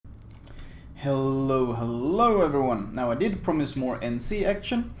Hello everyone. Now I did promise more NC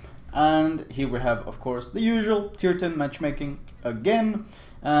action, and here we have of course the usual tier 10 matchmaking again,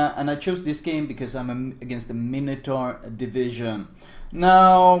 and I chose this game because I'm against the Minotaur division.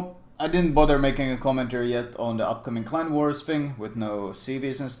 Now I didn't bother making a commentary yet on the upcoming Clan Wars thing with no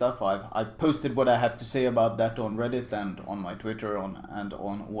CVs and stuff. I posted what I have to say about that on Reddit and on my Twitter and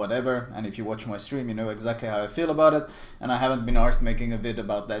on whatever, and if you watch my stream you know exactly how I feel about it, and I haven't been asked making a vid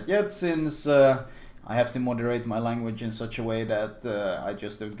about that yet since I have to moderate my language in such a way that I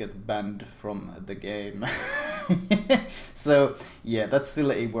just don't get banned from the game. So yeah, that's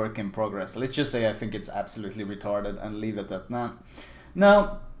still a work in progress. Let's just say I think it's absolutely retarded and leave it at that.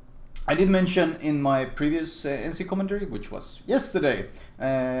 Now, I did mention in my previous NC commentary, which was yesterday,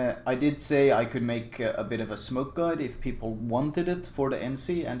 I did say I could make a bit of a smoke guide if people wanted it for the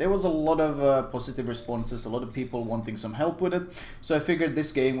NC, and there was a lot of positive responses, a lot of people wanting some help with it. So I figured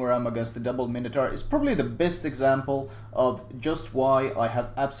this game where I'm against the double Minotaur is probably the best example of just why I have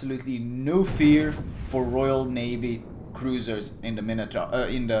absolutely no fear for Royal Navy cruisers in the Minotaur,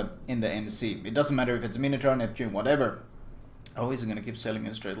 in the NC. It doesn't matter if it's Minotaur, Neptune, whatever. Oh, is it gonna keep sailing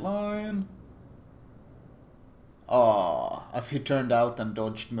in a straight line? Oh, he turned out and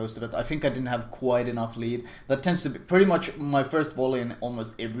dodged most of it. I think I didn't have quite enough lead. That tends to be pretty much my first volley in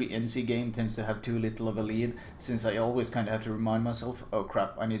almost every NC game tends to have too little of a lead, since I always kind of have to remind myself, oh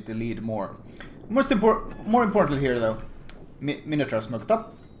crap, I need to lead more. More importantly here though, Minotaur smoked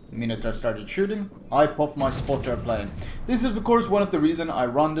up. Minotaur started shooting, I popped my spotter plane. This is of course one of the reasons I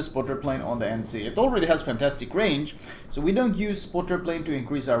run the spotter plane on the NC. It already has fantastic range, so we don't use spotter plane to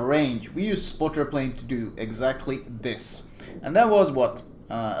increase our range. We use spotter plane to do exactly this. And that was what?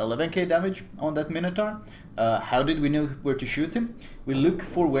 11k damage on that Minotaur. How did we know where to shoot him? We look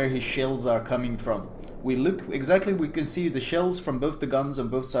for where his shells are coming from. We look exactly, we can see the shells from both the guns on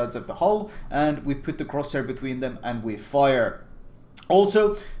both sides of the hull, and we put the crosshair between them and we fire.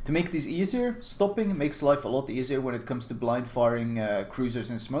 Also, to make this easier, stopping makes life a lot easier when it comes to blind firing cruisers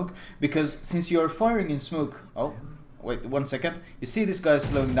in smoke, because since you are firing in smoke... Oh, wait 1 second. You see this guy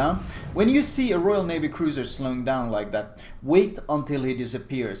slowing down? When you see a Royal Navy cruiser slowing down like that, wait until he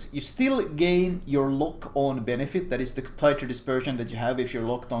disappears. You still gain your lock-on benefit, that is the tighter dispersion that you have if you're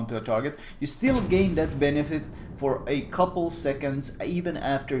locked onto a target. You still gain that benefit for a couple seconds even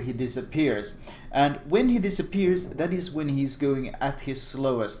after he disappears. And when he disappears, that is when he's going at his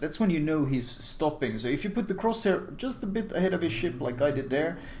slowest. That's when you know he's stopping. So if you put the crosshair just a bit ahead of his ship like I did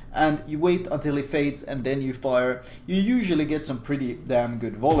there, and you wait until he fades and then you fire, you usually get some pretty damn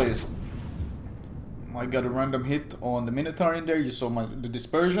good volleys. I got a random hit on the Minotaur in there, you saw the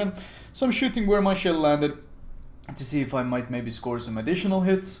dispersion. So I'm shooting where my shell landed to see if I might maybe score some additional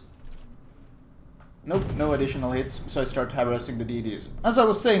hits. Nope, no additional hits, so I start harassing the DDs. As I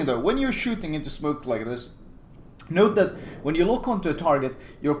was saying though, when you're shooting into smoke like this, note that when you lock onto a target,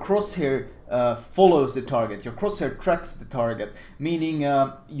 your crosshair follows the target, your crosshair tracks the target, meaning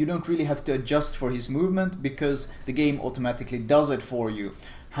you don't really have to adjust for his movement because the game automatically does it for you.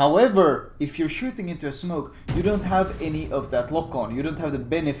 However, if you're shooting into a smoke, you don't have any of that lock-on. You don't have the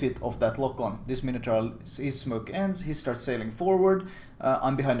benefit of that lock-on. This Minotaur, his smoke ends, he starts sailing forward.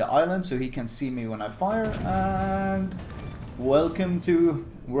 I'm behind the island, so he can see me when I fire. And welcome to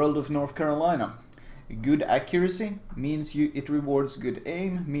World of North Carolina. Good accuracy means it rewards good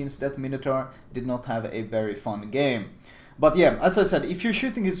aim, means that Minotaur did not have a very fun game. But yeah, as I said, if you're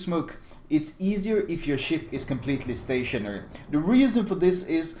shooting in smoke, it's easier if your ship is completely stationary. The reason for this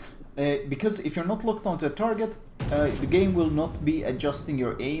is because if you're not locked onto a target, the game will not be adjusting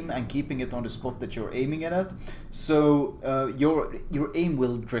your aim and keeping it on the spot that you're aiming it at. So your aim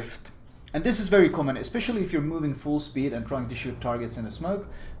will drift. And this is very common, especially if you're moving full speed and trying to shoot targets in the smoke.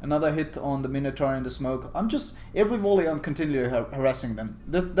 Another hit on the Minotaur in the smoke. Every volley I'm continually harassing them.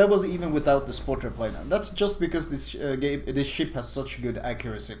 That was even without the spotter plane. And that's just because this ship has such good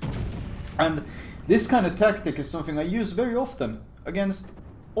accuracy. And this kind of tactic is something I use very often against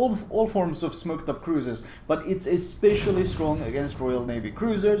all forms of smoked up cruisers, but it's especially strong against Royal Navy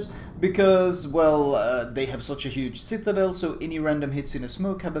cruisers because, well, they have such a huge citadel, so any random hits in a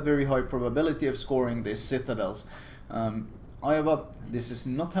smoke have a very high probability of scoring these citadels. Iowa, this is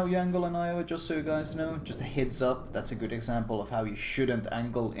not how you angle an Iowa, just so you guys know, just a heads up. That's a good example of how you shouldn't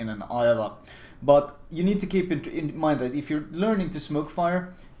angle in an Iowa. But you need to keep in mind that if you're learning to smoke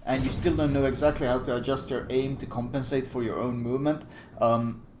fire, and you still don't know exactly how to adjust your aim to compensate for your own movement,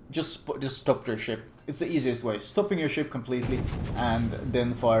 just stop your ship. It's the easiest way. Stopping your ship completely and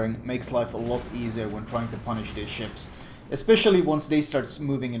then firing makes life a lot easier when trying to punish these ships. especially once they start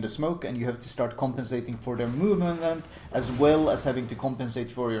moving in the smoke and you have to start compensating for their movement as well as having to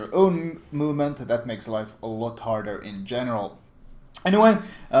compensate for your own movement. That makes life a lot harder in general. Anyway,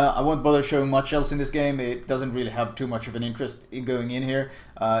 I won't bother showing much else in this game. It doesn't really have too much of an interest in going in here.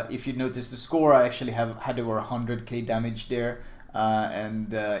 If you notice the score, I actually had over 100k damage there.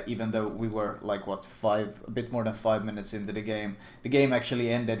 And even though we were like a bit more than 5 minutes into the game actually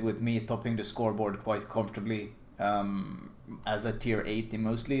ended with me topping the scoreboard quite comfortably as a tier 8 in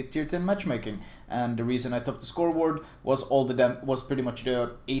mostly tier 10 matchmaking. And the reason I topped the scoreboard was was pretty much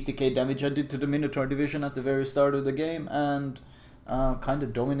the 80k damage I did to the Minotaur division at the very start of the game, and kind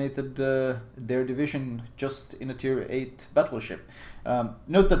of dominated their division just in a tier 8 battleship.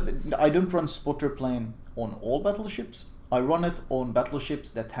 Note that I don't run spotter plane on all battleships. I run it on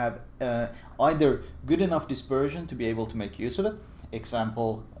battleships that have either good enough dispersion to be able to make use of it,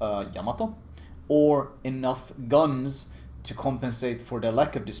 example Yamato, or enough guns to compensate for the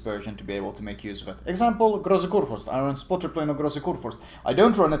lack of dispersion to be able to make use of it. Example, Grosse Kurfürst. I run spotter plane on Grosse Kurfürst. I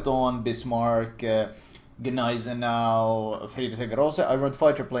don't run it on Bismarck, Gneisenau, Friedrich Grosse. I run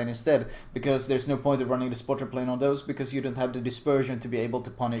fighter plane instead, because there's no point of running the spotter plane on those, because you don't have the dispersion to be able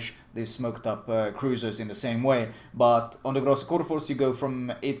to punish these smoked up cruisers in the same way. But on the Grosse Kurfürst you go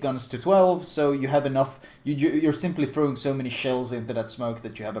from 8 guns to 12, so you have enough, you're simply throwing so many shells into that smoke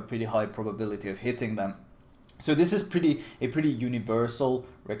that you have a pretty high probability of hitting them. So this is a pretty universal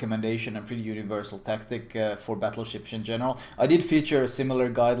recommendation, a pretty universal tactic for battleships in general. I did feature a similar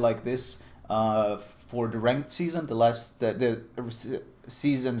guide like this for the ranked season, the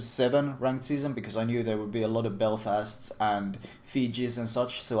season 7 ranked season, because I knew there would be a lot of Belfasts and Fijis and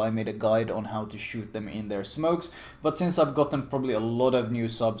such, so I made a guide on how to shoot them in their smokes. But since I've gotten probably a lot of new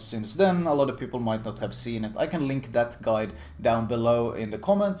subs since then, a lot of people might not have seen it. I can link that guide down below in the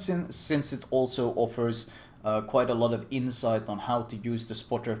comments, since it also offers quite a lot of insight on how to use the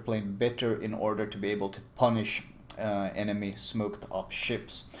spotter plane better in order to be able to punish enemy smoked up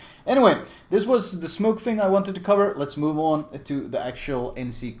ships. Anyway, this was the smoke thing I wanted to cover. Let's move on to the actual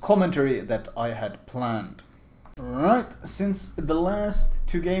NC commentary that I had planned. Right, since the last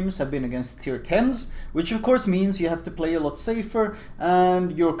 2 games have been against tier 10s, which of course means you have to play a lot safer,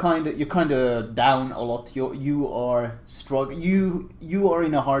 and you're kind of down a lot. You are struggling. You are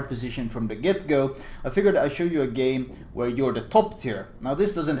in a hard position from the get-go. I figured I'd show you a game where you're the top tier. Now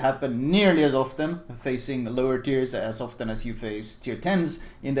this doesn't happen nearly as often, facing lower tiers as often as you face tier 10s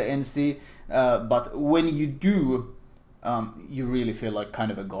in the NC, but when you do, you really feel like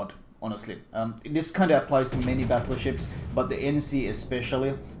kind of a god. Honestly, this kind of applies to many battleships, but the NC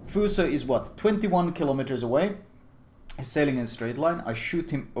especially. Fuso is what, 21 kilometers away. He's sailing in a straight line. I shoot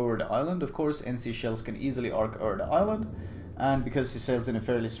him over the island. Of course, NC shells can easily arc over the island, and because he sails in a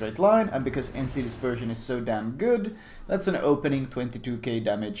fairly straight line, and because NC dispersion is so damn good, that's an opening 22k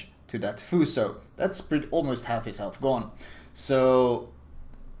damage to that Fuso. That's almost half his health gone. So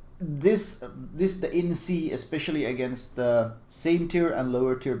the NC, especially against the same tier and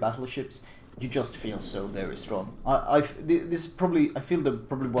lower tier battleships, you just feel so very strong. I feel probably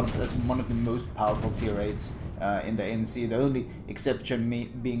one of the most powerful tier 8s in the NC. The only exception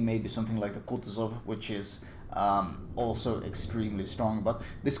being maybe something like the Kutuzov, which is also extremely strong. But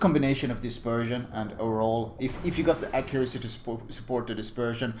this combination of dispersion and overall, if you got the accuracy to support the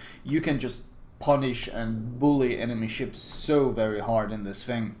dispersion, you can just punish and bully enemy ships so very hard in this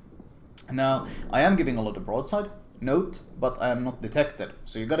thing. Now, I am giving a lot of broadside, note, but I am not detected.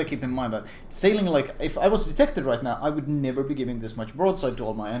 So you gotta keep in mind that sailing, like, if I was detected right now, I would never be giving this much broadside to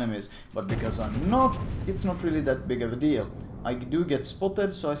all my enemies. But because I'm not, it's not really that big of a deal. I do get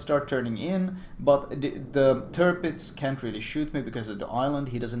spotted, so I start turning in, but the Tirpitz can't really shoot me because of the island.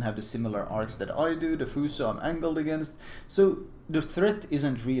 He doesn't have the similar arcs that I do. The Fuso I'm angled against, so the threat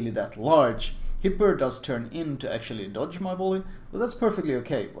isn't really that large. Hipper does turn in to actually dodge my volley, but that's perfectly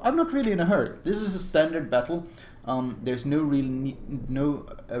okay. I'm not really in a hurry. This is a standard battle. There's no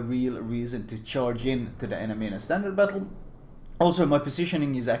real reason to charge in to the enemy in a standard battle. Also, my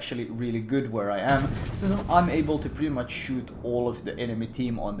positioning is actually really good where I am, since I'm able to pretty much shoot all of the enemy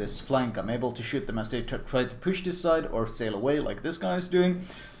team on this flank. I'm able to shoot them as they try to push this side or sail away like this guy is doing.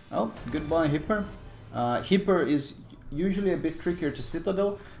 Oh, goodbye Hipper. Hipper is usually a bit trickier to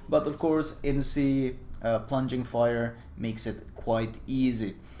Citadel, but of course NC plunging fire makes it quite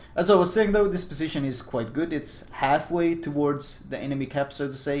easy. As I was saying though, this position is quite good. It's halfway towards the enemy cap, so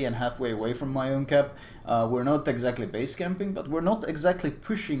to say, and halfway away from my own cap. We're not exactly base camping, but we're not exactly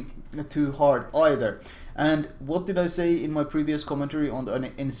pushing too hard either. And what did I say in my previous commentary on the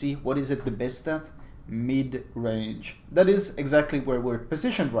NC? What is it the best at? Mid-range. That is exactly where we're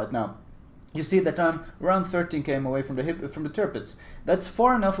positioned right now. you see that I'm around 13 km away from the Tirpitz. That's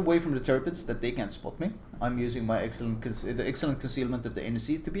far enough away from the Tirpitz that they can't spot me. I'm using my excellent concealment of the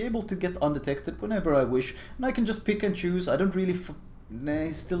NC to be able to get undetected whenever I wish, and I can just pick and choose. I don't really. Nah,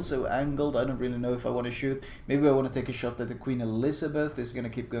 he's still so angled. I don't really know if I want to shoot. Maybe I want to take a shot at the Queen Elizabeth. Is gonna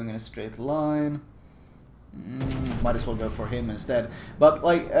keep going in a straight line. Might as well go for him instead. But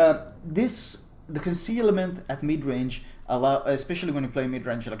like the concealment at mid-range, especially when you play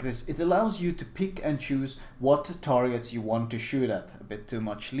mid-range like this, it allows you to pick and choose what targets you want to shoot at. A bit too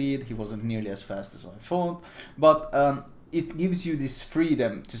much lead. He wasn't nearly as fast as I thought, but it gives you this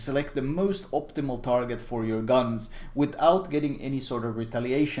freedom to select the most optimal target for your guns without getting any sort of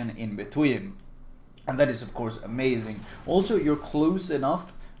retaliation in between. And that is of course amazing. Also, you're close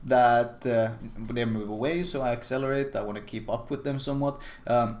enough that they move away, so I accelerate. I want to keep up with them somewhat.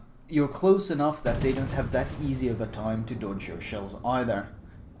 You're close enough that they don't have that easy of a time to dodge your shells either.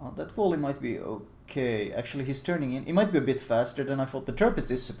 That volley might be okay. Actually, he's turning in. He might be a bit faster than I thought. The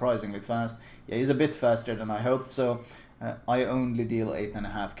Tirpitz is surprisingly fast. Yeah, he's a bit faster than I hoped, so I only deal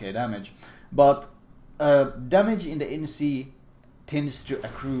 8.5k damage. But damage in the NC tends to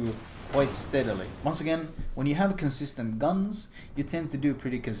accrue quite steadily. Once again, when you have consistent guns, you tend to do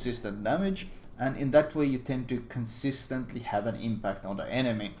pretty consistent damage, and in that way you tend to consistently have an impact on the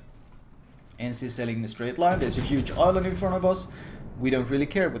enemy. NC sailing in a straight line. There's a huge island in front of us. We don't really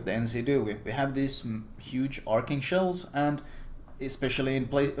care what the NC do. We have these huge arcing shells, and especially in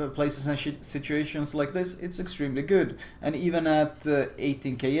places and situations like this, it's extremely good. And even at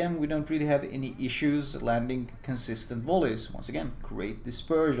 18 km, we don't really have any issues landing consistent volleys. Once again, great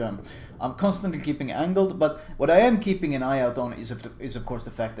dispersion. I'm constantly keeping angled, but what I am keeping an eye out on is of course the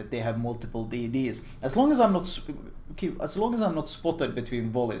fact that they have multiple DDs. As long as I'm not spotted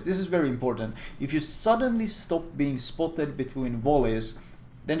between volleys, this is very important. If you suddenly stop being spotted between volleys,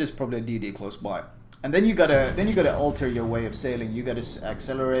 then there's probably a DD close by. And then you gotta alter your way of sailing. You gotta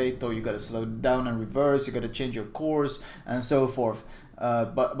accelerate, or you gotta slow down and reverse. You gotta change your course and so forth.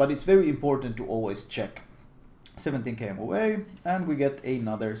 But it's very important to always check. 17 km away, and we get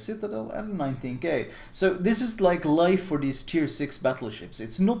another citadel and 19k. So this is like life for these tier 6 battleships.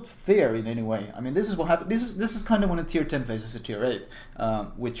 It's not fair in any way. I mean, this is what happened. This is kind of when a tier 10 faces a tier 8,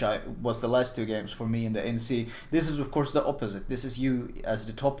 which was the last 2 games for me in the NC. This is of course the opposite. This is you as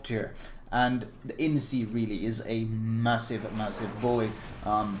the top tier. And the NC really is a massive bully.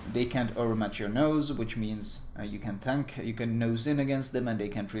 They can't overmatch your nose, which means you can tank, you can nose in against them, and they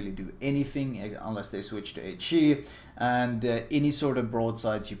can't really do anything unless they switch to HE. And any sort of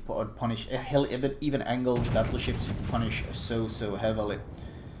broadsides you punish, hell, even angled battleships you punish so heavily.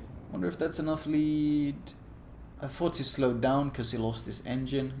 Wonder if that's enough lead. I thought he slowed down because he lost his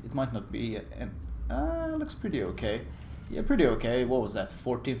engine. It might not be. Looks pretty okay. Yeah, pretty okay. What was that?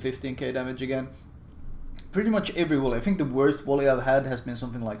 14, 15k damage again? Pretty much every volley. I think the worst volley I've had has been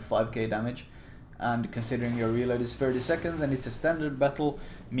something like 5k damage. And considering your reload is 30 seconds and it's a standard battle,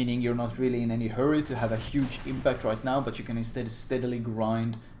 meaning you're not really in any hurry to have a huge impact right now, but you can instead steadily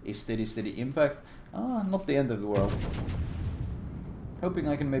grind a steady impact. Not the end of the world. Hoping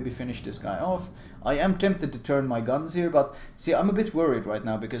I can maybe finish this guy off. I am tempted to turn my guns here, but see, I'm a bit worried right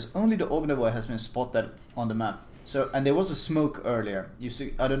now because only the Ognevoy has been spotted on the map. So, and there was a smoke earlier.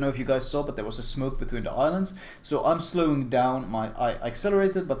 I don't know if you guys saw, but there was a smoke between the islands. So I'm slowing down. I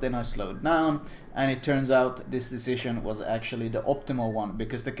accelerated, but then I slowed down. And it turns out this decision was actually the optimal one,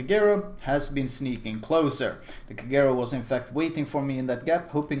 because the Kagero has been sneaking closer. The Kagero was in fact waiting for me in that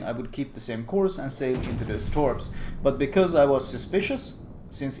gap, hoping I would keep the same course and sail into those torps. But because I was suspicious,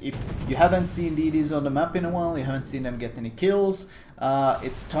 since if you haven't seen DDs on the map in a while, you haven't seen them get any kills,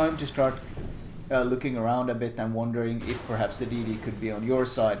 it's time to start looking around a bit and wondering if perhaps the DD could be on your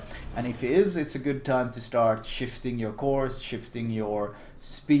side. And if it is, it's a good time to start shifting your course, shifting your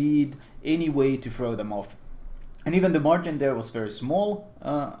speed, any way to throw them off. And even the margin there was very small.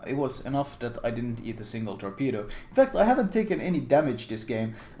 It was enough that I didn't eat a single torpedo. In fact, I haven't taken any damage this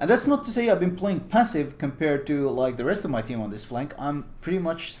game. And that's not to say I've been playing passive compared to like the rest of my team on this flank. I'm pretty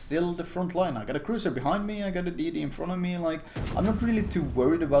much still the front line. I got a cruiser behind me, I got a DD in front of me. Like, I'm not really too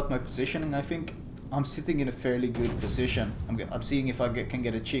worried about my positioning. I think I'm sitting in a fairly good position. I'm seeing if I can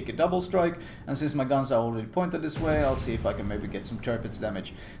get a cheeky double strike, and since my guns are already pointed this way, I'll see if I can maybe get some Tirpitz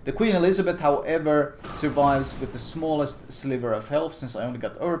damage. The Queen Elizabeth, however, survives with the smallest sliver of health, since I only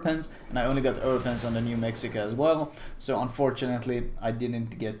got overpens, and I only got overpens on the New Mexico as well. So unfortunately, I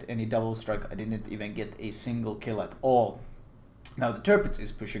didn't get any double strike. I didn't even get a single kill at all. Now the Tirpitz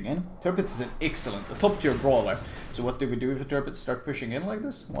is pushing in. Tirpitz is an excellent, a top tier brawler. So what do we do if the Tirpitz start pushing in like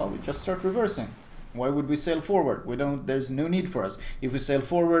this? Well, we just start reversing. Why would we sail forward? We don't. There's no need for us. If we sail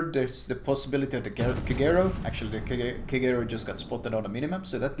forward, there's the possibility of the Kagero. Actually, the Kagero just got spotted on the minimap,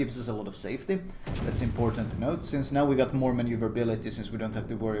 so that gives us a lot of safety. That's important to note, since now we got more maneuverability, since we don't have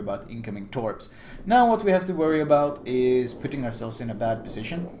to worry about incoming torps. Now what we have to worry about is putting ourselves in a bad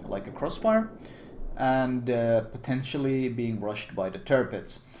position, like a crossfire, and potentially being rushed by the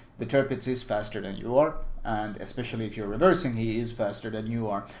Tirpitz. The Tirpitz is faster than you are, and especially if you're reversing, he is faster than you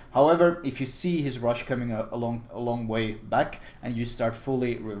are. However, if you see his rush coming a long way back and you start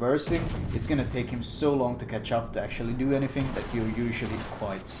fully reversing, it's gonna take him so long to catch up to actually do anything that you're usually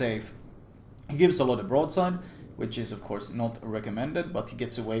quite safe. He gives a lot of broadside, which is of course not recommended, but he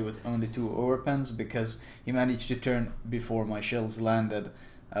gets away with only 2 overpens because he managed to turn before my shells landed.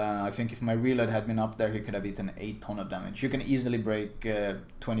 I think if my reload had been up there, he could have eaten 8 ton of damage. You can easily break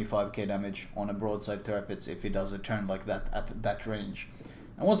 25k damage on a broadside Tirpitz if he does a turn like that at that range.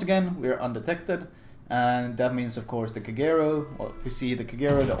 And once again, we are undetected, and that means of course the Kagero, well, we see the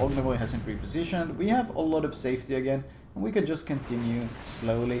Kagero, the Ognivoy hasn't repositioned, we have a lot of safety again, and we can just continue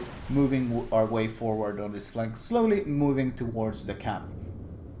slowly moving our way forward on this flank, slowly moving towards the cap.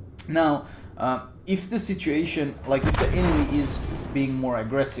 Now, if the situation, like if the enemy is being more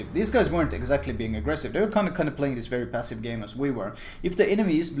aggressive, these guys weren't exactly being aggressive, they were kind of playing this very passive game as we were. If the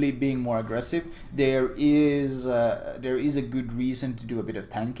enemy is being more aggressive, there is a good reason to do a bit of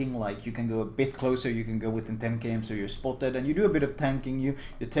tanking. Like you can go a bit closer, you can go within 10 km so you're spotted, and you do a bit of tanking. You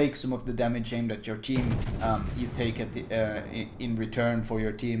take some of the damage aimed at your team, you take at the, in return for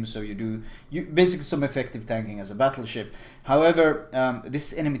your team, so you basically some effective tanking as a battleship. However,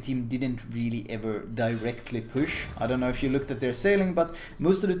 this enemy team didn't really ever directly push. I don't know if you looked at their sailing, but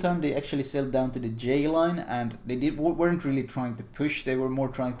most of the time they actually sailed down to the J line, and they weren't really trying to push. They were more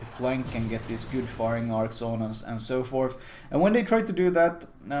trying to flank and get these good firing arcs on us and so forth. And when they tried to do that,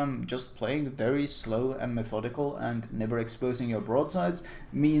 just playing very slow and methodical and never exposing your broadsides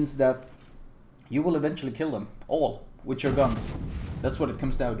means that you will eventually kill them all with your guns. That's what it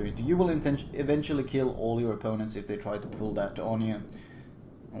comes down to. You will eventually kill all your opponents if they try to pull that on you.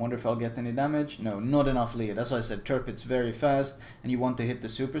 I wonder if I'll get any damage. No, not enough lead. As I said, Tirpitz very fast, and you want to hit the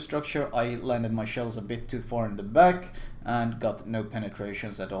superstructure. I landed my shells a bit too far in the back and got no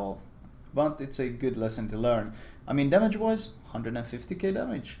penetrations at all. But it's a good lesson to learn. I mean, damage-wise, 150k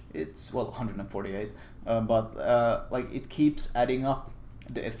damage. It's, well, 148, but like it keeps adding up.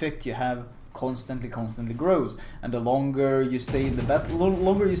 The effect you have constantly grows, and the longer you stay in the battle, the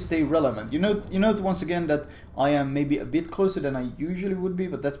longer you stay relevant. You note once again that I am maybe a bit closer than I usually would be,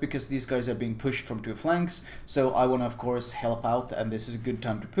 but that's because these guys are being pushed from 2 flanks, so I want to of course help out, and this is a good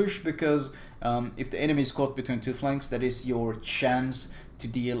time to push, because if the enemy is caught between 2 flanks, that is your chance to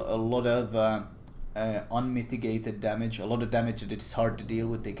deal a lot of unmitigated damage, a lot of damage that it's hard to deal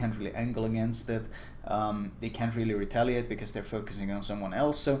with. They can't really angle against it, they can't really retaliate because they're focusing on someone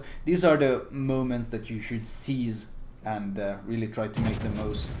else. So these are the moments that you should seize and really try to make the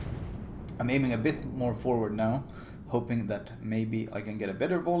most. I'm aiming a bit more forward now, hoping that maybe I can get a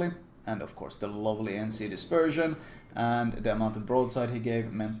better volley, and of course the lovely NC dispersion and the amount of broadside he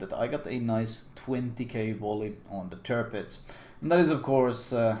gave meant that I got a nice 20k volley on the Tirpitz. And that is of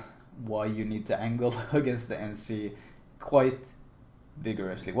course why you need to angle against the NC quite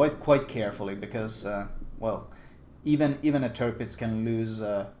vigorously, quite carefully, because well, even a Tirpitz can lose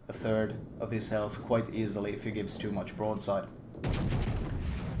a third of his health quite easily if he gives too much broadside.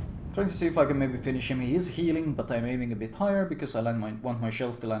 Trying to see if I can maybe finish him. He is healing, but I'm aiming a bit higher because I want my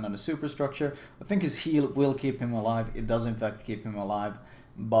shells to land on the superstructure. I think his heal will keep him alive. It does in fact keep him alive,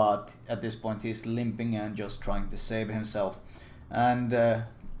 but at this point he's limping and just trying to save himself. And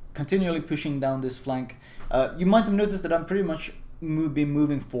continually pushing down this flank. You might have noticed that I'm pretty much been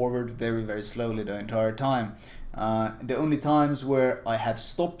moving forward very slowly the entire time. The only times where I have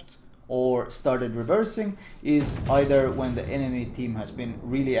stopped or started reversing is either when the enemy team has been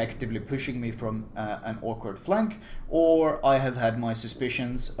really actively pushing me from an awkward flank, or I have had my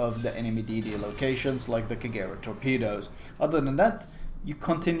suspicions of the enemy DD locations like the Kagero torpedoes. Other than that, you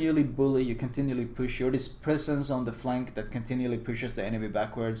continually bully, you continually push. You're this presence on the flank that continually pushes the enemy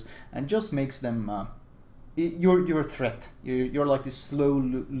backwards and just makes them you're a threat. You're like this slow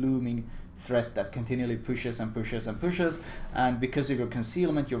looming threat that continually pushes and pushes and pushes, and because of your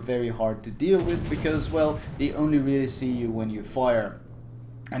concealment you're very hard to deal with, because, well, they only really see you when you fire.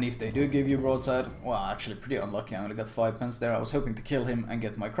 And if they do give you broadside, well, actually pretty unlucky. I only got 5 pence there. I was hoping to kill him and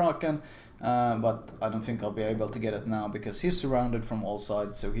get my Kraken, but I don't think I'll be able to get it now because he's surrounded from all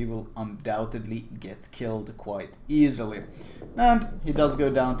sides, so he will undoubtedly get killed quite easily. And he does go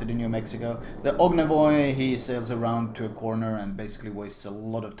down to the New Mexico. The Ognevoy, he sails around to a corner and basically wastes a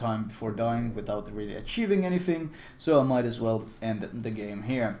lot of time before dying without really achieving anything, so I might as well end the game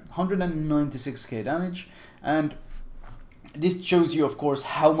here. 196k damage, and this shows you, of course,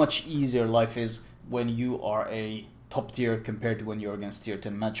 how much easier life is when you are a top tier compared to when you're against tier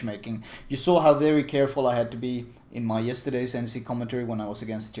 10 matchmaking. You saw how very careful I had to be in my yesterday's NC commentary when I was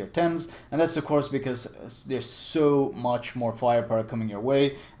against tier 10s, and that's of course because there's so much more firepower coming your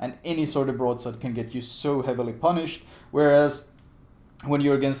way, and any sort of broadside can get you so heavily punished, whereas when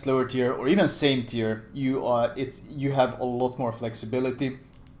you're against lower tier or even same tier, you have a lot more flexibility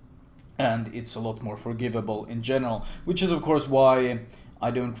and it's a lot more forgivable in general, which is of course why I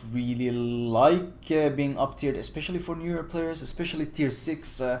don't really like being up tiered, especially for newer players, especially tier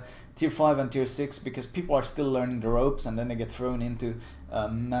 6, tier 5 and tier 6, because people are still learning the ropes and then they get thrown into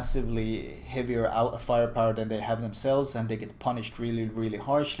massively heavier firepower than they have themselves, and they get punished really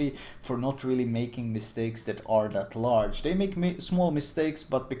harshly for not really making mistakes that are that large. They make small mistakes,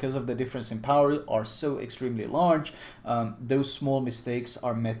 but because of the difference in power are so extremely large, those small mistakes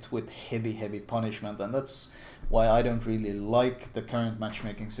are met with heavy punishment, and that's why I don't really like the current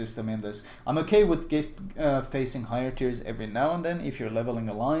matchmaking system in this. I'm okay with facing higher tiers every now and then if you're leveling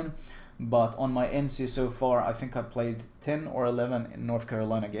a line, but on my NC so far I think I played 10 or 11 in North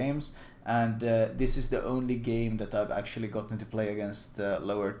Carolina games, and this is the only game that I've actually gotten to play against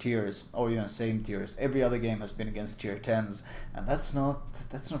lower tiers or even same tiers. Every other game has been against tier 10s, and that's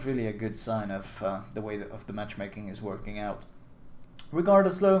not really a good sign of the way of the matchmaking is working out.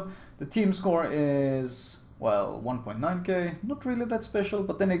 Regardless though, the team score is, well, 1.9k, not really that special,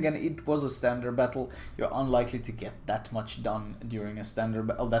 but then again, it was a standard battle. You're unlikely to get that much done during a standard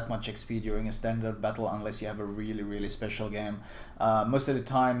battle, that much XP during a standard battle, unless you have a really special game. Most of the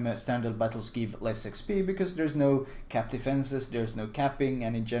time, standard battles give less XP because there's no cap defenses, there's no capping,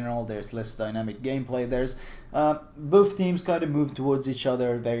 and in general, there's less dynamic gameplay. There's both teams kind of move towards each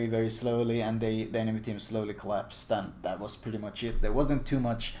other very slowly, and the enemy team slowly collapsed, and that was pretty much it. There wasn't too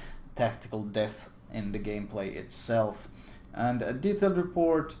much tactical death in the gameplay itself. And a detailed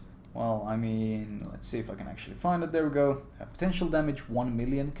report, well, I mean, let's see if I can actually find it. There we go. Potential damage 1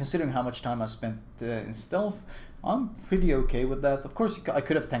 million. Considering how much time I spent in stealth, I'm pretty okay with that. Of course, I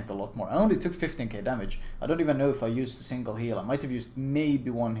could have tanked a lot more. I only took 15k damage. I don't even know if I used a single heal. I might have used maybe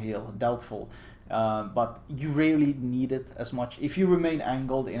one heal, doubtful. But you rarely need it as much. If you remain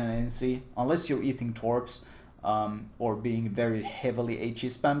angled in an NC, unless you're eating torps, or being very heavily HE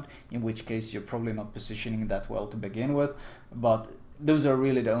spammed, in which case you're probably not positioning that well to begin with, but those are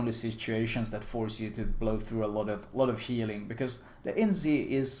really the only situations that force you to blow through a lot of healing, because the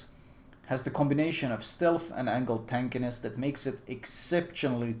NZ has the combination of stealth and angled tankiness that makes it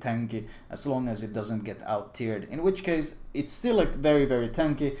exceptionally tanky as long as it doesn't get out tiered, in which case it's still like very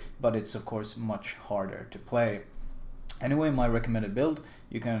tanky, but it's of course much harder to play. Anyway, my recommended build,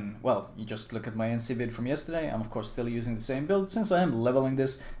 you can, well, you just look at my NC vid from yesterday. I'm of course still using the same build since I am leveling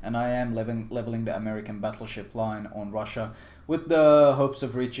this, and I am leveling the American battleship line on Russia with the hopes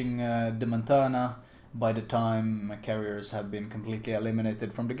of reaching the Montana by the time carriers have been completely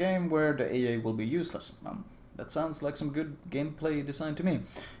eliminated from the game, where the AA will be useless. That sounds like some good gameplay design to me.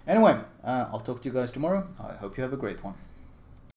 Anyway, I'll talk to you guys tomorrow. I hope you have a great one.